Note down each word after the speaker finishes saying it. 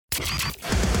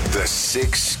The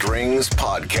Six Strings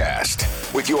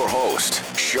Podcast with your host,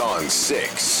 Sean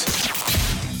Six.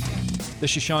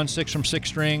 This is Sean Six from Six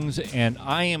Strings, and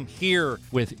I am here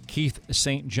with Keith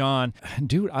St. John.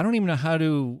 Dude, I don't even know how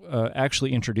to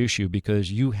actually introduce you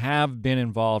because you have been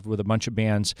involved with a bunch of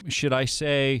bands. Should I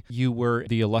say you were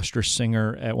the illustrious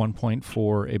singer at one point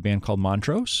for a band called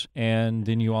Montrose, and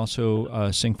then you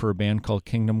also sing for a band called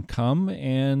Kingdom Come,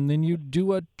 and then you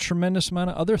do a tremendous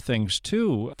amount of other things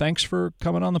too. Thanks for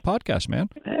coming on the podcast, man.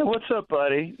 Hey, what's up,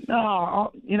 buddy?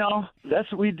 No,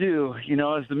 that's what we do.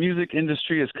 As the music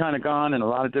industry has kind of gone in a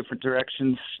lot of different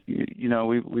directions,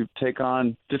 we take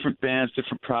on different bands,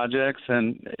 different projects,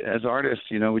 and as artists,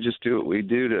 we just do what we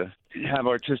do to have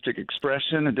artistic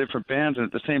expression in different bands and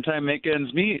at the same time make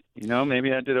ends meet.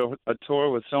 Maybe I did a tour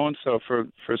with so-and-so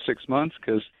for 6 months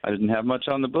because I didn't have much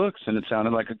on the books and it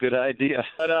sounded like a good idea.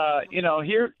 But,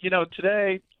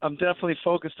 today I'm definitely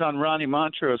focused on Ronnie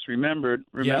Montrose, remembering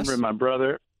my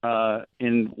brother.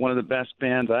 In one of the best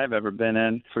bands I've ever been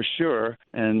in, for sure.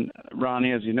 And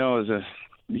Ronnie, as you know, is a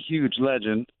huge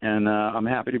legend, and I'm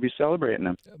happy to be celebrating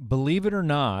him. Believe it or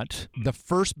not, the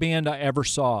first band I ever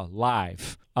saw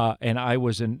live, and I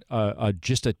was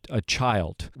just a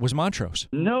child, was Montrose.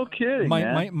 No kidding,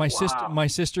 man. My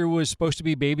sister was supposed to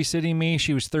be babysitting me.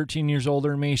 She was 13 years older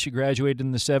than me. She graduated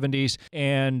in the 70s,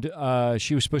 and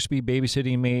she was supposed to be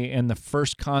babysitting me, and the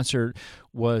first concert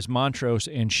was Montrose,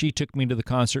 and she took me to the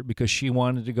concert because she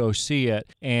wanted to go see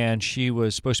it, and she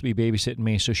was supposed to be babysitting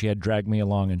me, so she had dragged me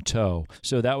along in tow.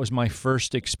 So that was my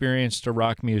first experience to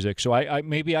rock music. So I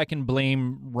maybe I can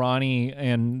blame Ronnie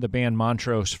and the band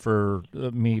Montrose for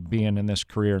me being in this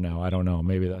career now. I don't know.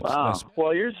 Maybe that's... Wow.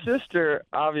 Well, your sister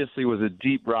obviously was a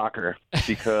deep rocker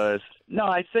because... No,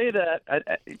 I say that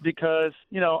because,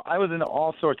 I was into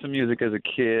all sorts of music as a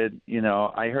kid.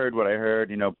 I heard what I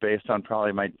heard, based on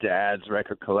probably my dad's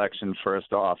record collection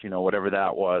first off, whatever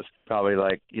that was. Probably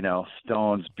like,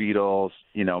 Stones, Beatles,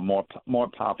 more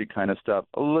poppy kind of stuff,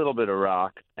 a little bit of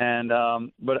rock. And,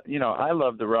 but I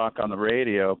loved the rock on the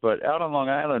radio. But out on Long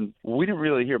Island, we didn't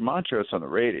really hear Montrose on the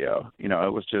radio.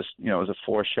 It was just, it was a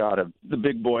foreshot of the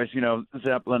big boys,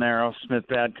 Zeppelin, Aerosmith,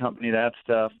 Bad Company, that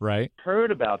stuff. Right.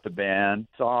 Heard about the band,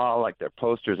 saw like their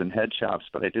posters and head shops,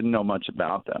 but I didn't know much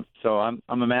about them. So I'm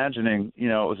imagining, it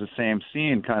was the same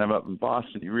scene kind of up in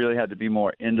Boston. You really had to be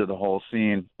more into the whole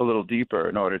scene a little deeper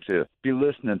in order to be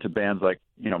listening to bands like,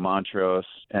 Montrose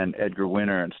and Edgar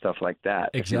Winter and stuff like that.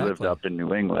 Exactly. If you lived up in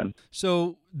New England.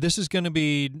 So this is going to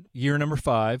be year number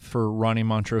 5 for Ronnie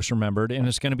Montrose Remembered, and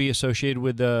it's going to be associated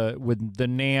with the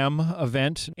NAMM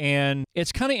event. And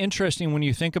it's kind of interesting when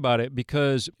you think about it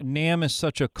because NAMM is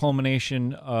such a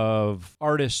culmination of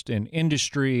artists and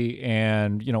industry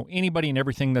and, anybody and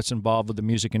everything that's involved with the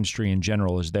music industry in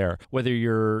general is there. Whether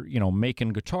you're, making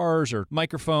guitars or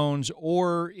microphones,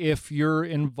 or if you're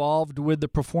involved with the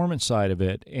performance side of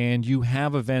it, and you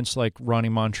have events like Ronnie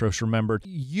Montrose Remembered,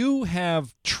 you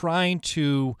have trying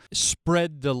to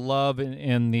spread the love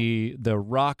and the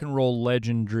rock and roll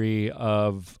legendary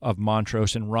of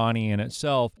Montrose and Ronnie in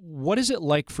itself. What is it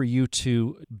like for you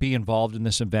to be involved in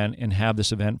this event and have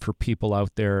this event for people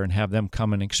out there and have them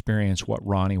come and experience what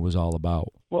Ronnie was all about?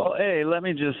 Well, hey, let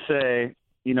me just say,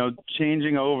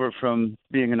 changing over from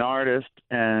being an artist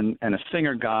and a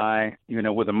singer guy,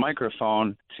 with a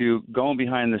microphone to going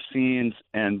behind the scenes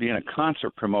and being a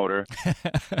concert promoter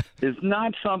is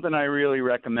not something I really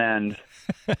recommend,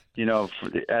 like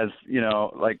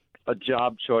a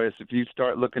job choice. If you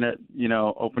start looking at,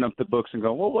 open up the books and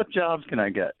go, well, what jobs can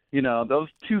I get? Those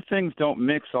two things don't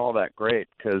mix all that great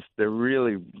because they're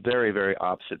really very, very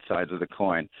opposite sides of the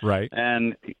coin. Right.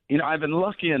 And, I've been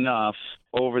lucky enough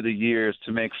over the years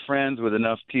to make friends with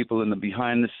enough people in the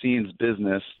behind-the-scenes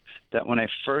business that when I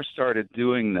first started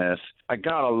doing this, I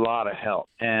got a lot of help.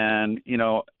 And,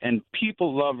 and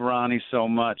people love Ronnie so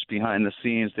much behind the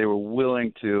scenes, they were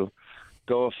willing to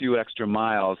go a few extra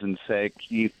miles and say,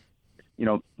 Keith,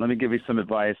 let me give you some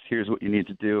advice. Here's what you need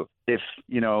to do. If,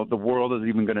 the world is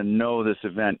even going to know this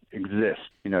event exists,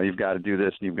 you've got to do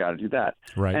this and you've got to do that.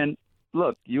 Right. And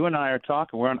look, you and I are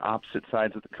talking, we're on opposite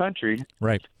sides of the country.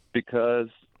 Right. Because,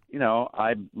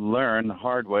 I learned the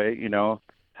hard way,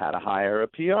 how to hire a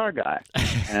PR guy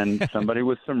and somebody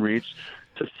with some reach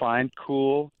to find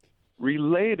cool,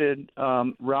 related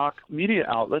rock media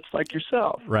outlets like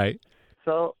yourself. Right.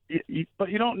 So, but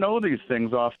you don't know these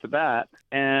things off the bat.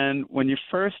 And when you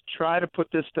first try to put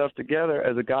this stuff together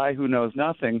as a guy who knows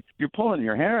nothing, you're pulling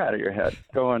your hair out of your head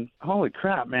going, holy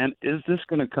crap, man, is this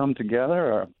going to come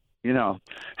together? Or you know,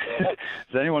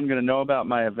 is anyone going to know about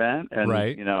my event? And,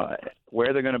 Right. you know,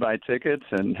 where they're going to buy tickets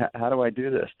and how do I do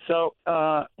this? So,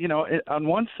 you know, on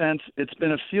one sense, it's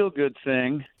been a feel-good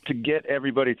thing to get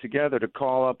everybody together, to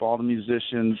call up all the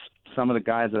musicians, some of the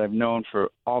guys that I've known for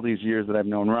all these years that I've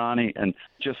known Ronnie, and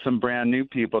just some brand new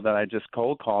people that I just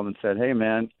cold called and said, hey,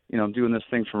 man, you know, I'm doing this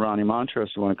thing for Ronnie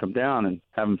Montrose. You want to come down? And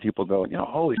having people go, you know,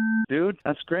 holy dude,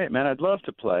 that's great, man. I'd love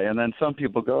to play. And then some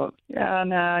people go, yeah,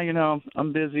 nah, you know,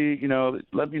 I'm busy. You know,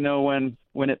 let me know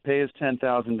when it pays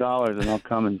 $10,000 and I'll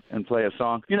come and play a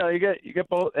song. You know, you get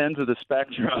both ends of the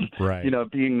spectrum, Right. you know,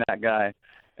 being that guy.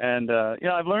 And, you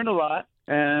know, I've learned a lot.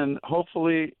 And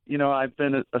hopefully, you know, I've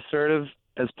been assertive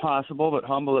as possible, but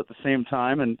humble at the same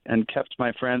time, and kept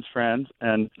my friends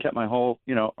and kept my whole,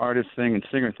 you know, artist thing and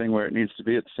singer thing where it needs to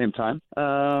be at the same time.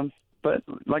 But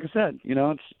like I said, you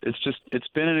know, it's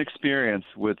been an experience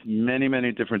with many,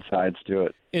 many different sides to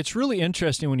it. It's really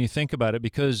interesting when you think about it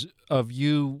because of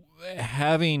you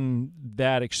having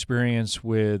that experience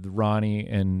with Ronnie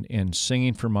and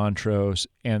singing for Montrose,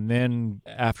 and then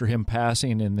after him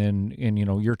passing, and you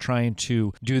know, you're trying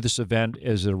to do this event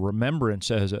as a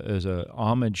remembrance, as a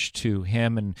homage to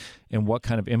him, and what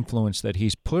kind of influence that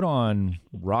he's put on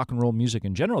rock and roll music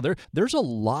in general. There's a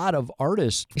lot of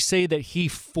artists say that he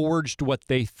forged what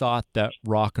they thought that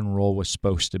rock and roll was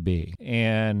supposed to be,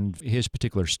 and his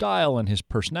particular style and his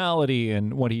personality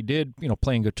and what he did, you know,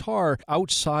 playing guitar,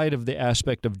 outside of the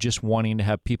aspect of just wanting to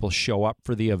have people show up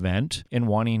for the event and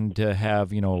wanting to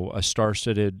have, you know, a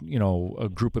star-studded, you know, a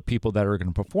group of people that are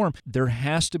going to perform. There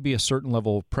has to be a certain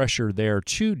level of pressure there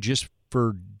too, just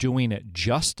for doing it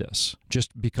justice,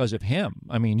 just because of him.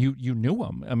 I mean, you knew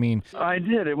him. I mean, I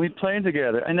did, and we played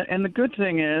together. And the good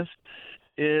thing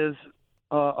is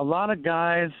a lot of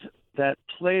guys that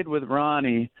played with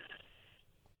Ronnie.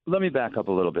 Let me back up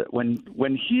a little bit.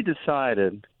 When he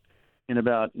decided in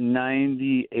about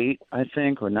 98, I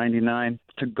think, or 99,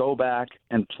 to go back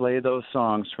and play those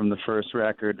songs from the first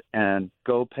record and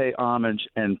go pay homage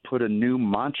and put a new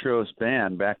Montrose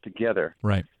band back together.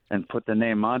 right. And put the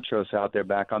name Montrose out there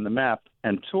back on the map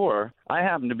and tour, I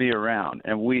happened to be around,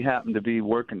 and we happened to be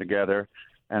working together.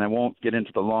 And I won't get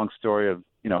into the long story of,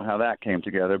 you know, how that came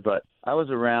together, but I was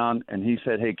around, and he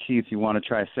said, hey, Keith, you want to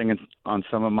try singing on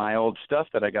some of my old stuff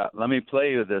that I got? Let me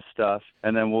play you this stuff,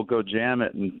 and then we'll go jam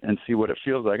it and see what it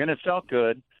feels like. And it felt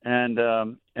good, and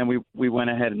we went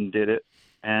ahead and did it.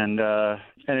 And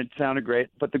it sounded great.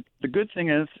 But the good thing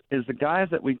is the guys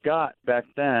that we got back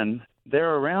then,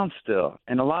 they're around still.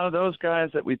 And a lot of those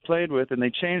guys that we played with, and they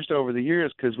changed over the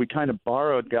years because we kind of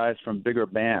borrowed guys from bigger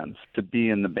bands to be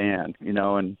in the band, you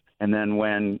know, and then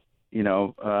when, you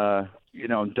know,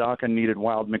 Dokken needed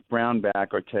Wild McBrown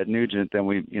back or Ted Nugent, then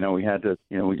we had to,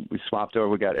 we swapped over.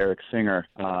 We got Eric Singer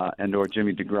and or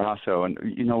Jimmy DeGrasso. And,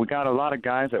 we got a lot of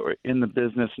guys that were in the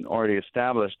business and already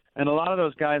established. And a lot of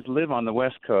those guys live on the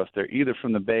West Coast. They're either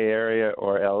from the Bay Area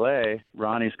or L.A.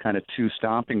 Ronnie's kind of two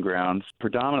stomping grounds,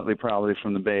 predominantly probably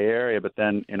from the Bay Area. But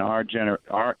then in our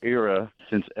era,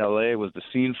 since L.A. was the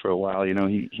scene for a while,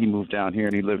 he moved down here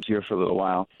and he lived here for a little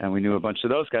while. And we knew a bunch of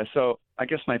those guys. So I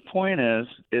guess my point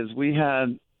is we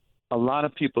had a lot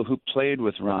of people who played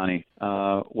with Ronnie,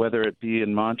 whether it be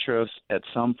in Montrose at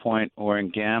some point or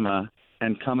in Gamma,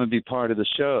 and come and be part of the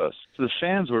shows. So the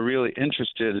fans were really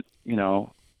interested,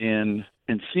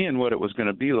 in seeing what it was going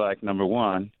to be like, number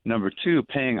one. Number two,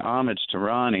 paying homage to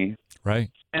Ronnie. Right.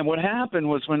 And what happened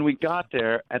was when we got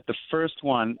there at the first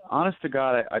one, honest to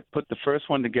God, I put the first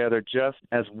one together just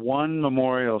as one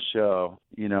memorial show,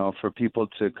 for people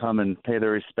to come and pay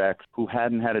their respects who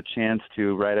hadn't had a chance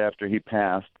to right after he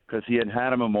passed, because he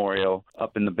had a memorial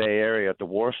up in the Bay Area at the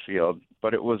Wharfield,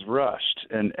 but it was rushed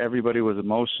and everybody was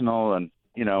emotional, and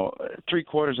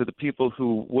three-quarters of the people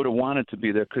who would have wanted to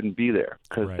be there couldn't be there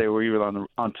because Right. they were either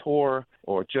on tour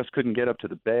or just couldn't get up to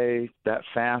the Bay that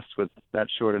fast with that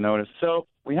short a notice. So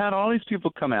we had all these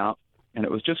people come out, and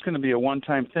it was just going to be a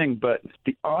one-time thing. But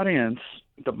the audience,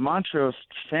 the Montrose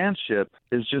fanship,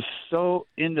 is just so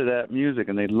into that music,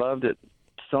 and they loved it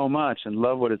so much and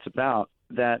love what it's about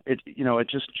that it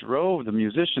just drove the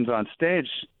musicians on stage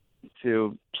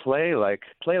to play like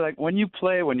when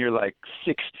you're like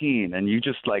 16 and you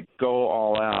just like go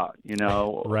all out,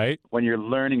 Right. when you're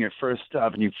learning your first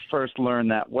stuff and you first learn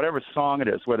that whatever song it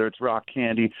is, whether it's Rock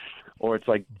Candy or it's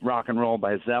like Rock and Roll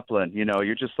by Zeppelin,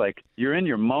 you're just like, you're in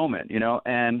your moment,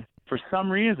 and for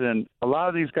some reason, a lot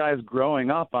of these guys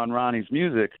growing up on Ronnie's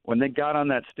music, when they got on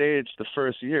that stage the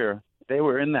first year, they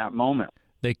were in that moment.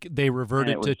 They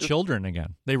reverted to children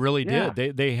again. They really did.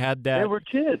 They had that. They were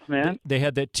kids, man. They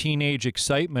had that teenage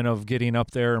excitement of getting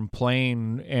up there and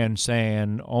playing and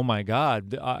saying, "Oh my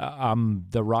God, I'm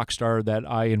the rock star that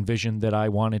I envisioned that I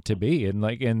wanted to be,"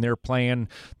 and they're playing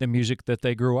the music that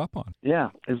they grew up on. Yeah.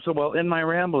 And so, well, in my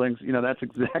ramblings, that's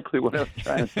exactly what I was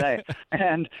trying to say,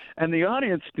 and the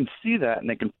audience can see that and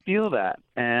they can feel that,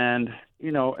 and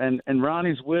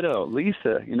Ronnie's widow,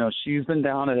 Lisa, she's been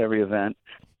down at every event.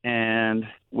 And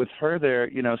with her there,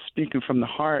 speaking from the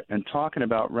heart and talking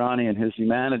about Ronnie and his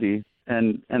humanity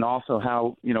and also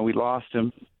how, we lost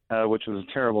him, which was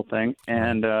a terrible thing,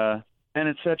 and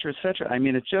et cetera, et cetera. I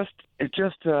mean, it just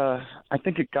I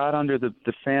think it got under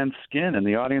the fans' skin and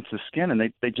the audience's skin, and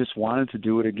they just wanted to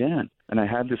do it again. And I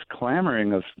had this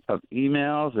clamoring of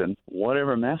emails and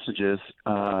whatever messages,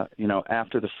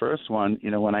 after the first one,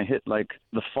 when I hit like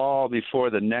the fall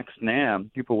before the next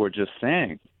NAMM, people were just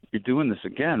saying, "You're doing this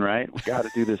again, right? We got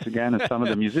to do this again." And some of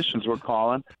the musicians were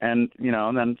calling, and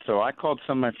then so I called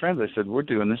some of my friends. I said, "We're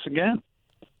doing this again,"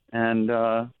 and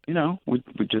we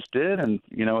just did, and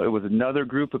it was another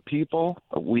group of people.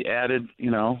 We added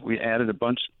a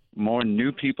bunch more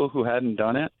new people who hadn't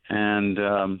done it, and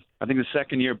I think the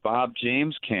second year Bob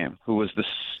James came, who was the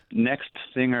next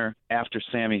singer after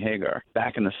Sammy Hagar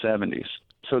back in the 70s.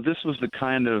 So this was the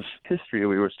kind of history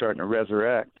we were starting to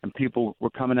resurrect, and people were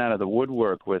coming out of the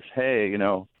woodwork with, "Hey,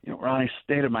 Ronnie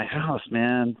stayed at my house,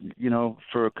 man,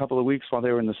 for a couple of weeks while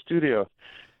they were in the studio,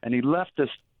 and he left this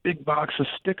big box of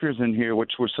stickers in here,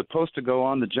 which were supposed to go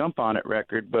on the Jump On It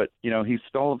record, but, he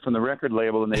stole them from the record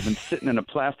label, and they've been sitting in a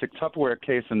plastic Tupperware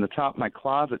case in the top of my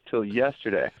closet till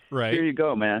yesterday. Right. Here you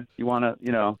go, man. You want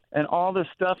to, and all this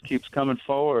stuff keeps coming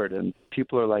forward, and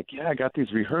people are like, "Yeah, I got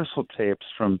these rehearsal tapes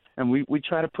and we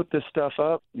try to put this stuff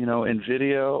up, in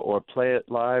video or play it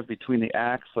live between the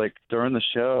acts, like during the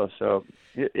show. So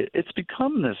it's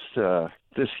become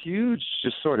this huge,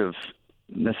 just sort of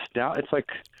nostalgia.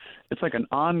 It's like an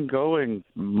ongoing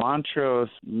Montrose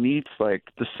meets like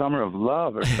the Summer of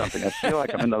Love or something. I feel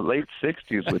like I'm in the late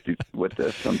 60s with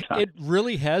this sometimes. It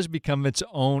really has become its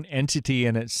own entity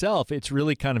in itself. It's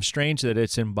really kind of strange that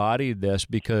it's embodied this,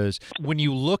 because when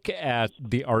you look at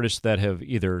the artists that have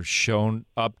either shown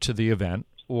up to the event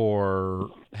or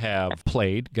have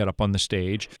played, got up on the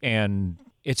stage, and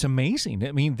it's amazing.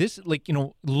 I mean, this,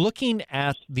 looking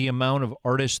at the amount of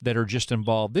artists that are just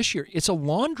involved this year, it's a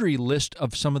laundry list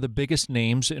of some of the biggest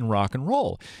names in rock and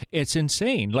roll. It's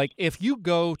insane. Like, if you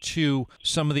go to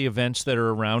some of the events that are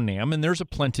around NAMM, and there's a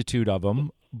plentitude of them,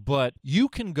 but you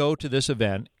can go to this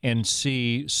event and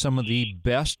see some of the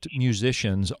best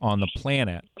musicians on the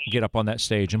planet get up on that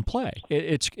stage and play.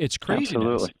 It's craziness.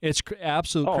 Absolutely. It's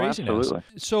absolute craziness. Absolutely.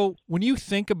 So when you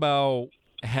think about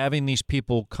having these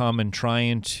people come and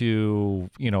trying to,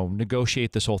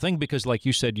 negotiate this whole thing, because like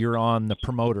you said, you're on the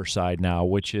promoter side now,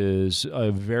 which is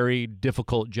a very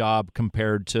difficult job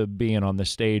compared to being on the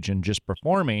stage and just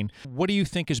performing. What do you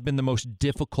think has been the most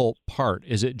difficult part?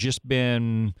 Is it just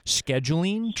been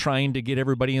scheduling, trying to get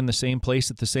everybody in the same place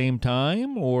at the same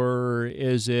time, or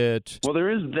is it... Well,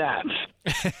 there is that.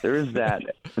 There is that.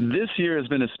 This year has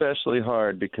been especially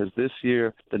hard because this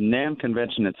year the NAMM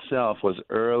convention itself was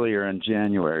earlier in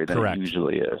January than Correct. It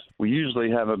usually is. We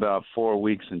usually have about 4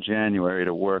 weeks in January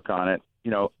to work on it.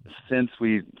 Since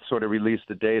we sort of released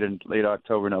the date in late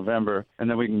October, November, and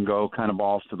then we can go kind of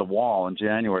balls to the wall in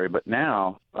January. But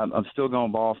now I'm still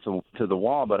going balls to the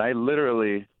wall, but I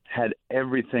literally had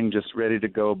everything just ready to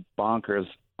go bonkers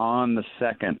on the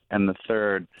 2nd and the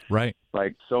 3rd. Right.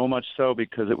 Like, so much so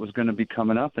because it was going to be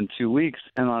coming up in 2 weeks.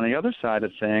 And on the other side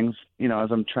of things, as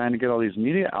I'm trying to get all these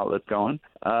media outlets going,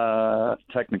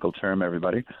 technical term,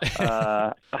 everybody,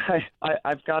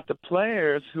 I've got the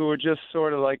players who are just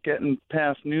sort of like getting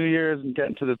past New Year's and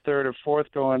getting to the 3rd or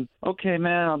 4th going, "Okay,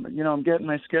 man, I'm getting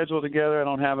my schedule together. I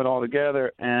don't have it all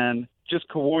together." And just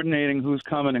coordinating who's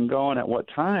coming and going at what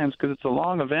times, because it's a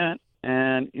long event.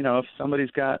 And, if somebody's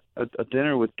got a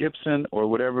dinner with Gibson or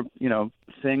whatever,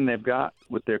 thing they've got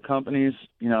with their companies,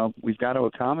 we've got to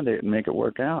accommodate and make it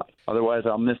work out. Otherwise,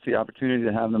 I'll miss the opportunity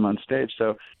to have them on stage.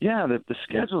 So, yeah, the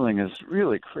scheduling is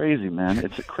really crazy, man.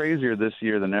 It's crazier this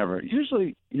year than ever.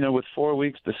 Usually, with 4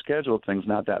 weeks to schedule things,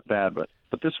 not that bad. But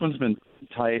this one's been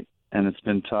tight, and it's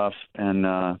been tough. And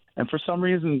for some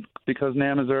reason, because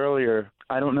NAMM is earlier,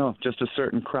 I don't know, just a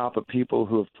certain crop of people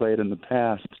who have played in the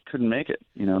past couldn't make it.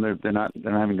 They're not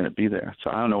even going to be there. So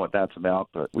I don't know what that's about,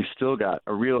 but we still got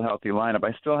a real healthy lineup.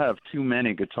 I still have too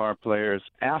many guitar players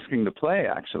asking to play,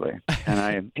 actually. And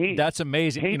I hate That's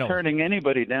amazing. Hate turning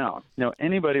anybody down.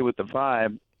 Anybody with the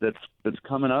vibe that's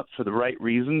coming up for the right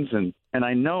reasons, and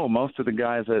I know most of the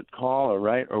guys that call or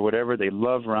write or whatever, they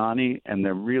love Ronnie, and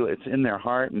it's in their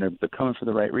heart, and they're coming for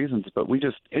the right reasons. But we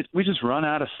just run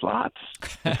out of slots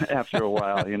after a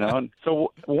while, you know. And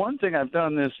so one thing I've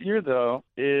done this year though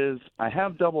is I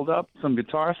have doubled up some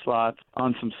guitar slots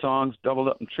on some songs, doubled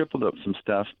up and tripled up some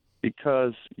stuff.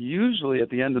 Because usually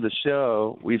at the end of the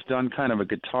show, we've done kind of a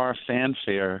guitar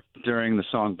fanfare during the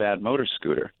song Bad Motor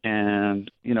Scooter.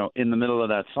 And, you know, in the middle of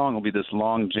that song will be this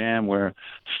long jam where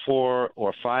 4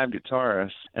 or 5 guitarists,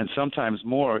 and sometimes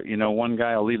more, you know, one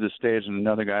guy will leave the stage and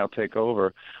another guy will take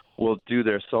over, will do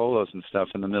their solos and stuff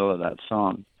in the middle of that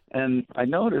song. And I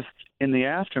noticed in the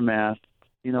aftermath,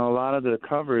 you know, a lot of the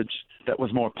coverage that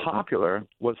was more popular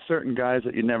was certain guys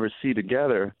that you never see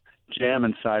together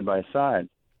jamming side by side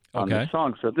on the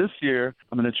song. So this year,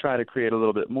 I'm going to try to create a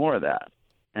little bit more of that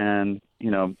and, you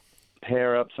know,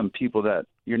 pair up some people that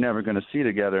you're never going to see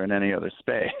together in any other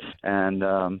space and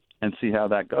see how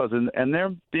that goes. And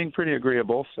they're being pretty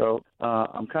agreeable. So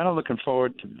I'm kind of looking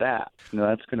forward to that. You know,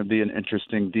 that's going to be an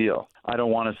interesting deal. I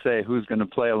don't want to say who's going to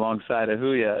play alongside of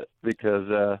who yet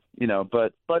because, you know,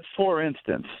 but for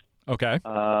instance, okay.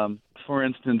 For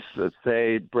instance,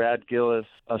 say Brad Gillis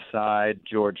aside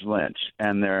George Lynch,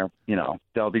 and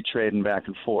they'll be trading back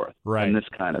and forth, right, and this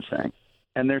kind of thing.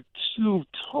 And they're two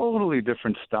totally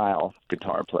different style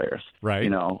guitar players, right?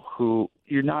 You know, who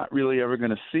you're not really ever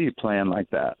going to see playing like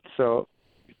that. So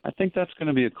I think that's going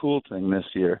to be a cool thing this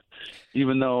year,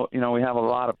 even though, you know, we have a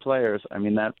lot of players. I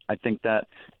mean, I think that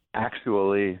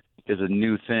actually is a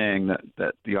new thing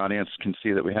that the audience can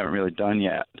see that we haven't really done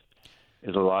yet.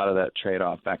 Is a lot of that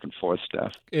trade-off back and forth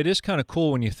stuff. It is kind of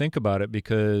cool when you think about it,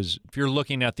 because if you're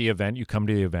looking at the event, you come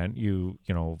to the event,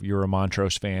 you're a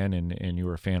Montrose fan and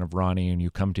you're a fan of Ronnie and you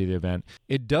come to the event,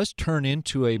 it does turn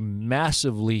into a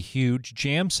massively huge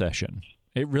jam session.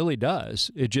 It really does.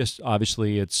 It just,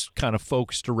 obviously, it's kind of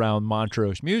focused around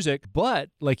Montrose music. But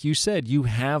like you said, you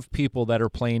have people that are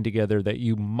playing together that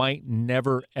you might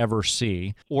never, ever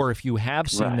see. Or if you have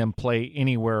seen them play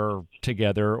anywhere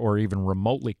together or even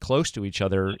remotely close to each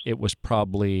other, it was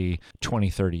probably 20,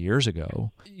 30 years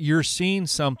ago. You're seeing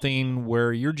something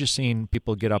where you're just seeing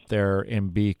people get up there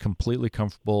and be completely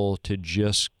comfortable to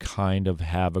just kind of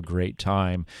have a great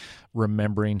time,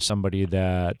 remembering somebody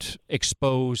that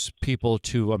exposed people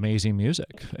to amazing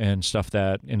music and stuff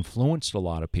that influenced a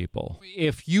lot of people.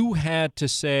 If you had to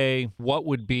say what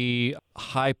would be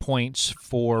high points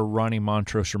for Ronnie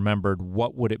Montrose Remembered,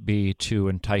 what would it be to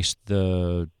entice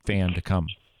the fan to come?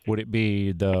 Would it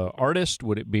be the artist?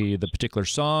 Would it be the particular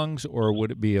songs? Or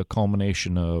would it be a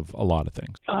culmination of a lot of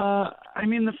things? I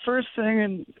mean, the first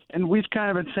thing, and we've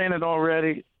kind of been saying it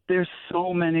already, there's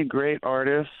so many great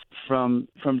artists from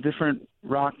different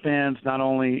rock bands, not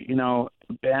only, you know,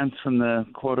 bands from the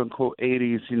quote-unquote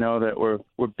 80s, you know, that were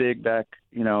big back,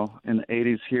 you know, in the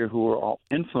 80s here who were all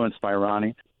influenced by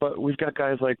Ronnie. But we've got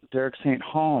guys like Derek St.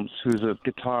 Holmes, who's a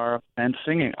guitar and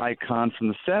singing icon from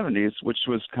the 70s, which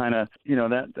was kind of, you know,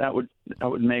 that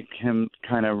would make him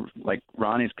kind of like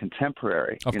Ronnie's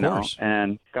contemporary, of course. Know?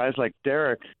 And guys like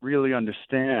Derek really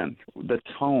understand the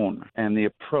tone and the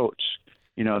approach,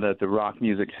 you know, that the rock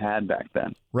music had back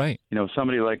then. Right. You know,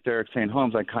 somebody like Derek St.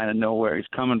 Holmes, I kind of know where he's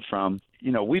coming from.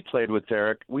 You know, we played with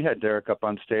Derek. We had Derek up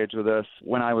on stage with us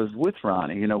when I was with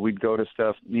Ronnie. You know, we'd go to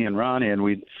stuff, me and Ronnie, and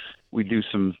we'd do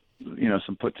some, you know,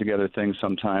 some put together things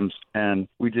sometimes. And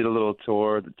we did a little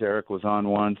tour that Derek was on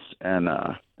once, and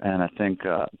I think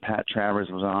Pat Travers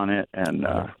was on it, and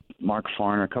Mark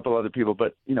Farner, a couple other people.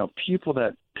 But, you know, people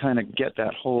that kind of get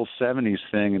that whole 70s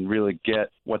thing and really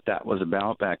get what that was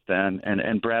about back then.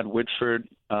 And Brad Whitford,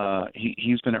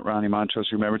 he's been at Ronnie Montrose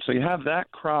Remembered. So you have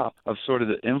that crop of sort of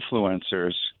the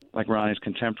influencers, like Ronnie's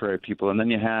contemporary people. And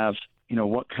then you have, you know,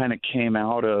 what kind of came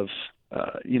out of,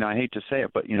 you know, I hate to say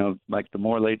it, but, you know, like the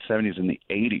more late 70s and the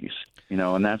 80s, you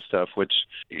know, and that stuff, which,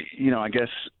 you know, I guess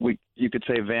you could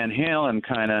say Van Halen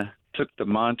kind of took the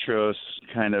Montrose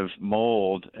kind of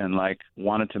mold and like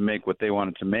wanted to make what they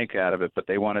wanted to make out of it, but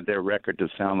they wanted their record to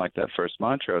sound like that first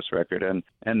Montrose record. And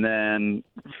then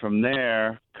from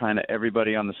there, kind of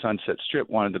everybody on the Sunset Strip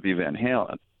wanted to be Van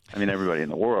Halen. I mean, everybody in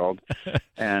the world.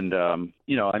 And,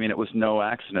 you know, I mean, it was no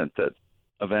accident that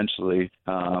eventually,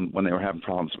 when they were having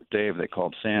problems with Dave, they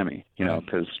called Sammy, you know,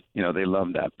 because, you know, they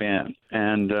loved that band.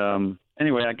 And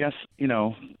anyway, I guess, you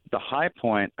know, the high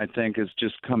point, I think, is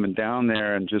just coming down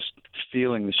there and just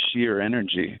feeling the sheer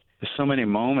energy. There's so many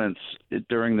moments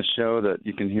during the show that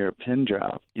you can hear a pin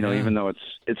drop, you know, even though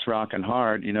it's rocking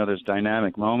hard, you know, there's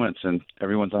dynamic moments and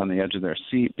everyone's on the edge of their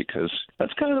seat because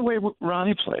that's kind of the way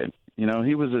Ronnie played. You know,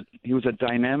 he was a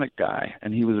dynamic guy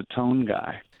and he was a tone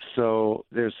guy. So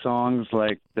there's songs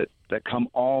like that come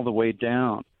all the way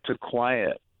down to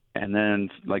quiet, and then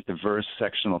like the verse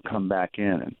section will come back in,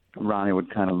 and Ronnie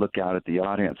would kind of look out at the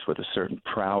audience with a certain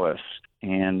prowess,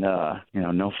 and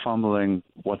no fumbling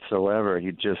whatsoever.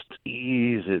 He'd just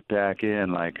ease it back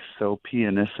in like so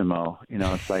pianissimo.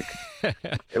 It's like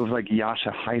it was like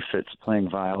Jascha Heifetz playing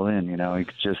violin.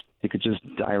 He could just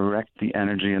direct the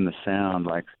energy and the sound,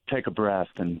 like take a breath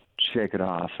and shake it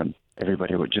off, and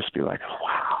everybody would just be like,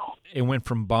 wow. It went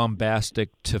from bombastic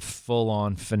to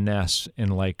full-on finesse in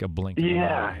like a blink of an eye.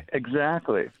 Yeah,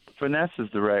 exactly. Finesse is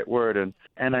the right word.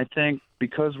 And I think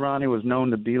because Ronnie was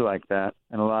known to be like that,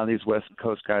 and a lot of these West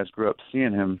Coast guys grew up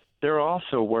seeing him, they're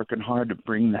also working hard to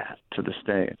bring that to the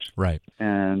stage. Right.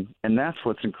 And that's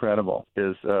what's incredible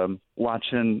is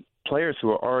watching players who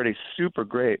are already super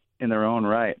great in their own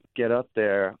right get up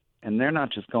there, and they're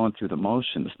not just going through the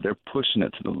motions, they're pushing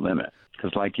it to the limit.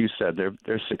 Because like you said,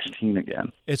 they're 16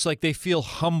 again. It's like they feel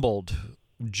humbled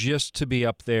just to be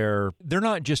up there. They're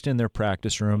not just in their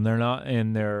practice room. They're not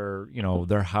in their,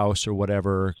 their house or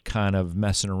whatever, kind of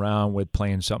messing around with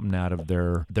playing something out of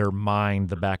their mind,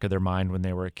 the back of their mind when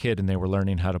they were a kid and they were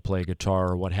learning how to play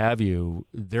guitar or what have you.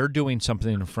 They're doing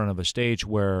something in front of a stage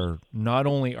where not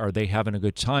only are they having a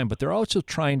good time, but they're also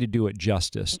trying to do it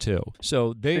justice too.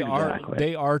 So they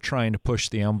are trying to push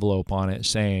the envelope on it,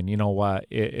 saying, you know what,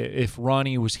 if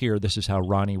Ronnie was here, this is how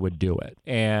Ronnie would do it.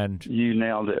 And you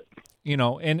nailed it.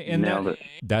 And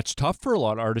that's tough for a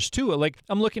lot of artists too. Like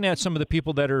I'm looking at some of the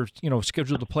people that are,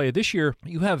 scheduled to play this year.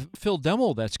 You have Phil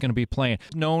Demmel that's going to be playing,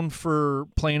 known for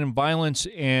playing in Violence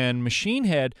and Machine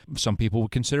Head. Some people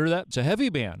would consider that it's a heavy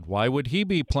band. Why would he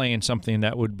be playing something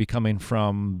that would be coming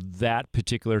from that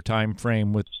particular time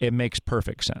frame? It makes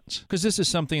perfect sense because this is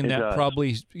something that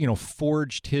probably,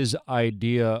 forged his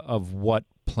idea of what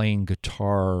playing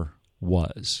guitar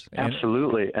was.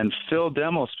 Absolutely. And Phil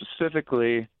Demmel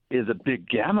specifically is a big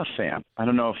Gamma fan. I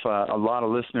don't know if a lot of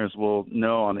listeners will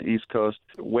know on the East Coast,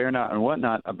 Where Not and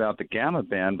Whatnot, about the Gamma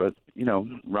band, but,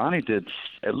 Ronnie did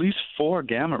at least 4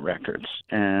 Gamma records,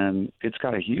 and it's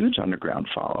got a huge underground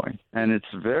following. And it's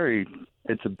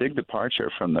a big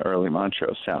departure from the early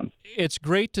Montrose sound. It's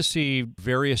great to see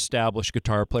very established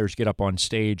guitar players get up on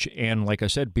stage and, like I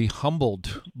said, be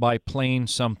humbled by playing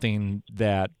something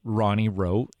that Ronnie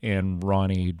wrote and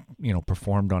Ronnie,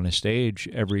 performed on his stage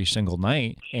every single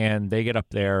night. And they get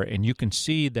up there and you can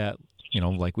see that,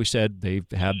 like we said, they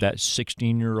have that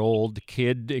 16-year-old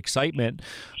kid excitement,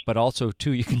 but also,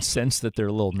 too, you can sense that they're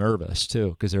a little nervous,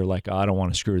 too, because they're like, I don't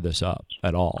want to screw this up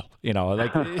at all.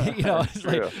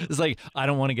 It's like, I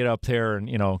don't want to get up there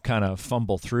and, kind of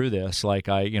fumble through this. Like,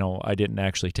 I didn't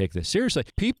actually take this seriously.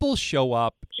 People show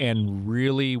up and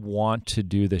really want to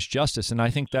do this justice. And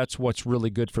I think that's what's really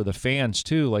good for the fans,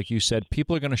 too. Like you said,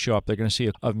 people are going to show up. They're going to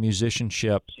see a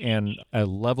musicianship and a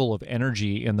level of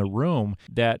energy in the room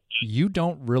that you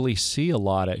don't really see a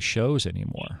lot at shows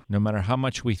anymore. No matter how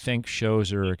much we think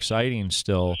shows are exciting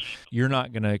still, you're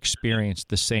not going to experience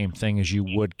the same thing as you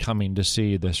would coming to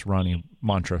see this Ronnie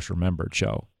Montrose Remembered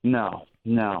show. No.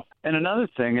 And another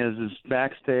thing is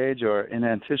backstage or in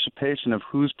anticipation of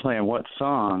who's playing what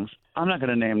songs, I'm not going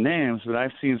to name names, but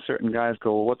I've seen certain guys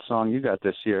go, well, what song you got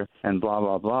this year? And blah,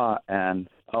 blah, blah. And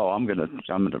I'm gonna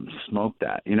smoke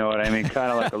that. You know what I mean?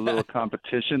 Kind of like a little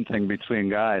competition thing between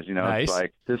guys. Nice. It's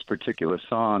like this particular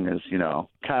song is,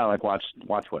 kind of like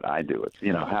watch what I do. It's,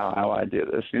 how I do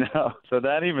this. So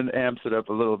that even amps it up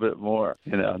a little bit more.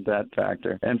 That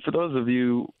factor. And for those of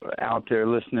you out there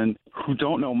listening who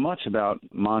don't know much about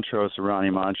Montrose or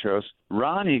Ronnie Montrose,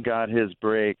 Ronnie got his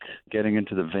break getting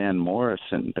into the Van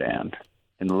Morrison band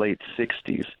in the late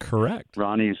 60s. Correct.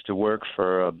 Ronnie used to work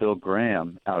for Bill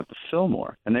Graham out at the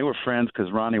Fillmore, and they were friends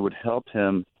because Ronnie would help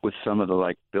him with some of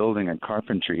the building and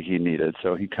carpentry he needed,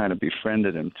 so he kind of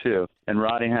befriended him too. And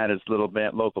Ronnie had his little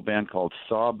local band called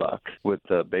Sawbuck with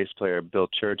the bass player Bill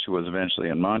Church, who was eventually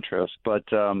in Montrose. But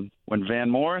when Van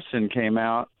Morrison came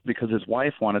out, because his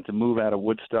wife wanted to move out of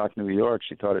Woodstock, New York,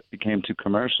 she thought it became too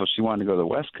commercial. She wanted to go to the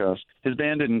West Coast. His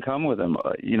band didn't come with him.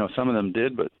 Some of them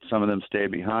did, but some of them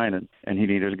stayed behind, and he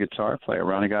needed a guitar player.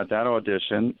 Ronnie got that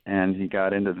audition, and he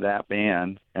got into that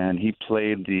band, and he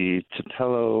played the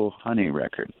Tupelo Honey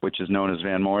record, which is known as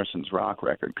Van Morrison's rock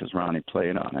record because Ronnie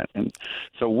played on it. And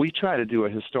so we try to do a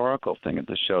historical thing at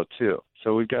the show, too.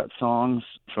 So we've got songs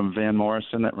from Van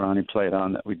Morrison that Ronnie played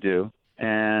on that we do.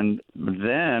 And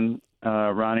then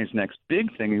Ronnie's next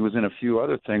big thing, he was in a few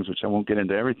other things, which I won't get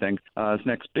into everything. His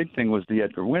next big thing was the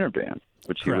Edgar Winter Band.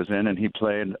 which Correct. he was in, and he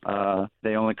played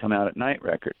They Only Come Out at Night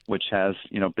record, which has,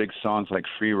 big songs like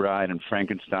Free Ride and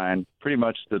Frankenstein, pretty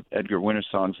much the Edgar Winter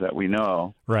songs that we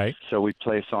know. Right. So we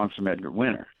play songs from Edgar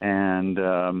Winter. And,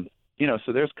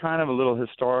 so there's kind of a little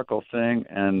historical thing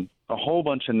and a whole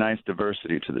bunch of nice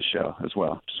diversity to the show as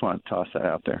well. Just want to toss that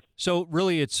out there. So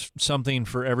really it's something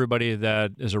for everybody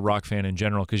that is a rock fan in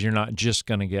general, because you're not just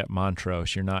going to get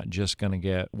Montrose. You're not just going to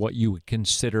get what you would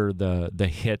consider the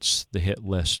hits, the hit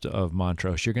list of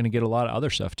Montrose. You're going to get a lot of other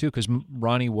stuff too, because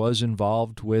Ronnie was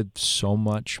involved with so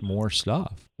much more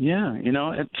stuff. Yeah,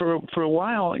 for a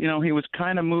while, he was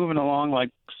kind of moving along like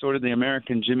sort of the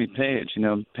American Jimmy Page.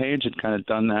 Page had kind of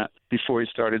done that before he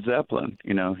started Zeppelin.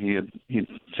 He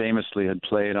famously had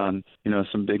played on,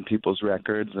 some big people's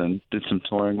records and did some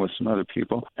touring with some other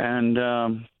people. And,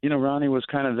 Ronnie was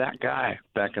kind of that guy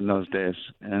back in those days.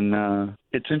 And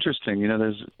it's interesting,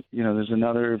 there's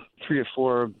another 3 or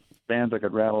 4 bands I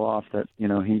could rattle off that,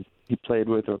 he played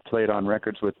with or played on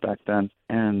records with back then.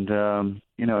 And,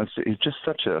 it's just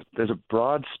there's a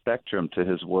broad spectrum to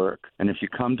his work. And if you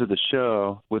come to the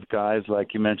show with guys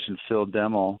like you mentioned, Phil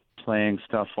Demmel, playing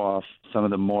stuff off some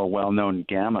of the more well-known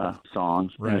Gamma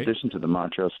songs, right, in addition to the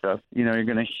Montrose stuff, you're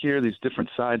going to hear these different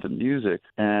sides of music.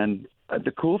 And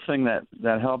the cool thing that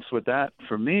helps with that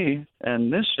for me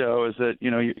and this show is that,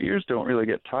 your ears don't really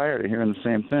get tired of hearing the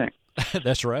same thing.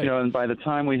 That's right. And by the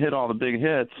time we hit all the big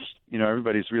hits,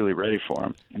 everybody's really ready for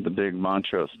them. And the big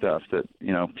Montrose stuff that,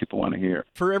 people want to hear.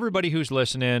 For everybody who's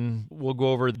listening, we'll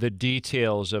go over the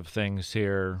details of things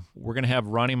here. We're going to have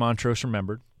Ronnie Montrose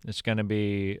Remembered. It's going to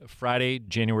be Friday,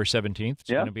 January 17th.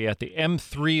 It's going to be at the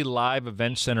M3 Live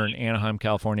Event Center in Anaheim,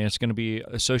 California. It's going to be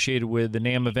associated with the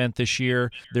NAMM event this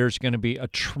year. There's going to be a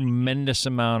tremendous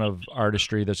amount of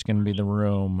artistry that's going to be in the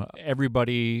room.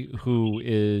 Everybody who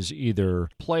is either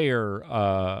player,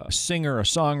 a singer, a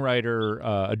songwriter,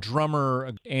 a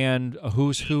drummer, and a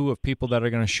who's who of people that are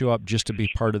going to show up just to be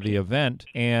part of the event.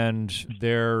 And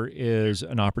there is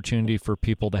an opportunity for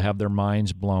people to have their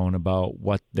minds blown about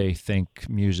what they think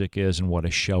music is and what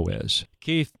a show is.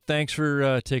 Keith, thanks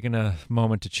for taking a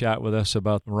moment to chat with us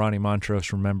about the Ronnie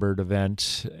Montrose Remembered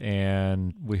event,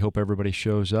 and we hope everybody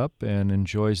shows up and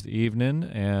enjoys the evening,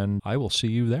 and I will see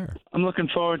you there. I'm looking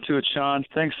forward to it, Sean.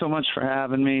 Thanks so much for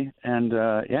having me, and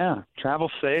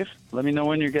travel safe. Let me know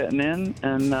when you're getting in,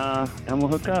 and we'll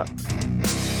hook up.